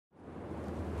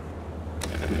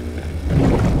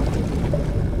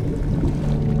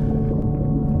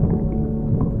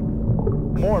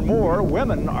and more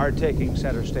women are taking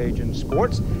center stage in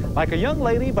sports, like a young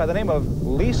lady by the name of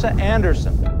Lisa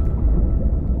Andersen.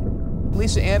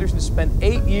 Lisa Andersen spent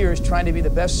 8 years trying to be the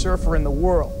best surfer in the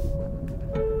world.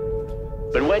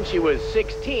 But when she was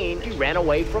 16, she ran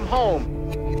away from home.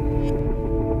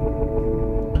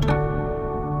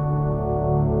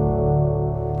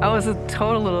 I was a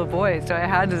total little boy, so I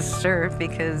had to surf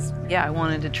because, yeah, I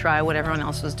wanted to try what everyone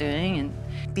else was doing and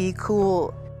be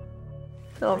cool.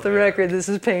 Off the record, this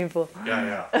is painful.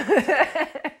 Yeah.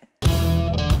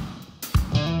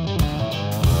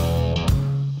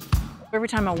 Every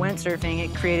time I went surfing,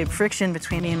 it created friction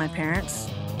between me and my parents.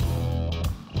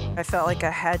 I felt like I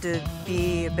had to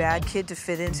be a bad kid to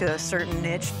fit into a certain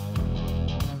niche.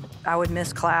 I would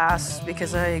miss class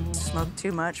because I smoked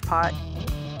too much pot.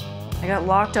 I got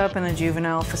locked up in a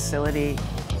juvenile facility.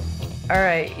 All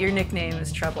right, your nickname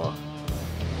is Trouble.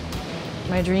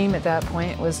 My dream at that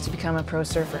point was to become a pro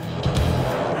surfer.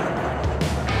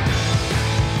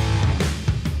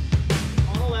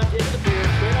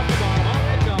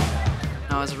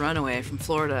 I was a runaway from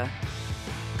Florida.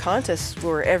 Contests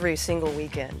were every single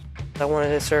weekend. I wanted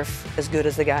to surf as good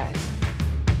as the guys.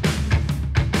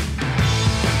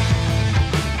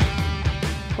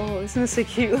 Oh, isn't this a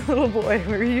cute little boy?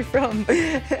 Where are you from?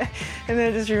 And then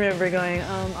I just remember going,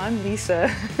 I'm Lisa.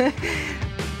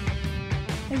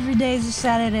 Every day is a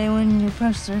Saturday when you're a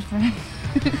pro surfer.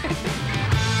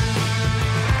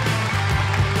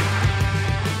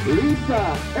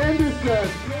 Lisa Andersen.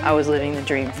 I was living the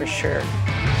dream for sure.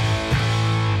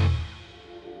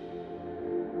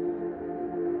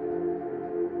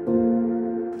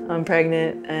 I'm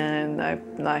pregnant and I'm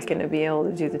not going to be able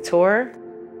to do the tour.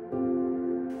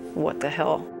 What the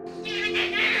hell?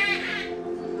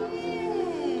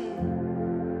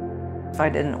 If I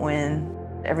didn't win,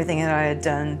 everything that I had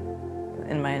done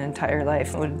in my entire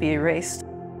life would be erased.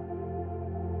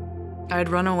 I'd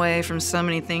run away from so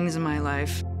many things in my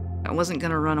life. I wasn't going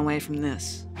to run away from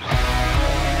this.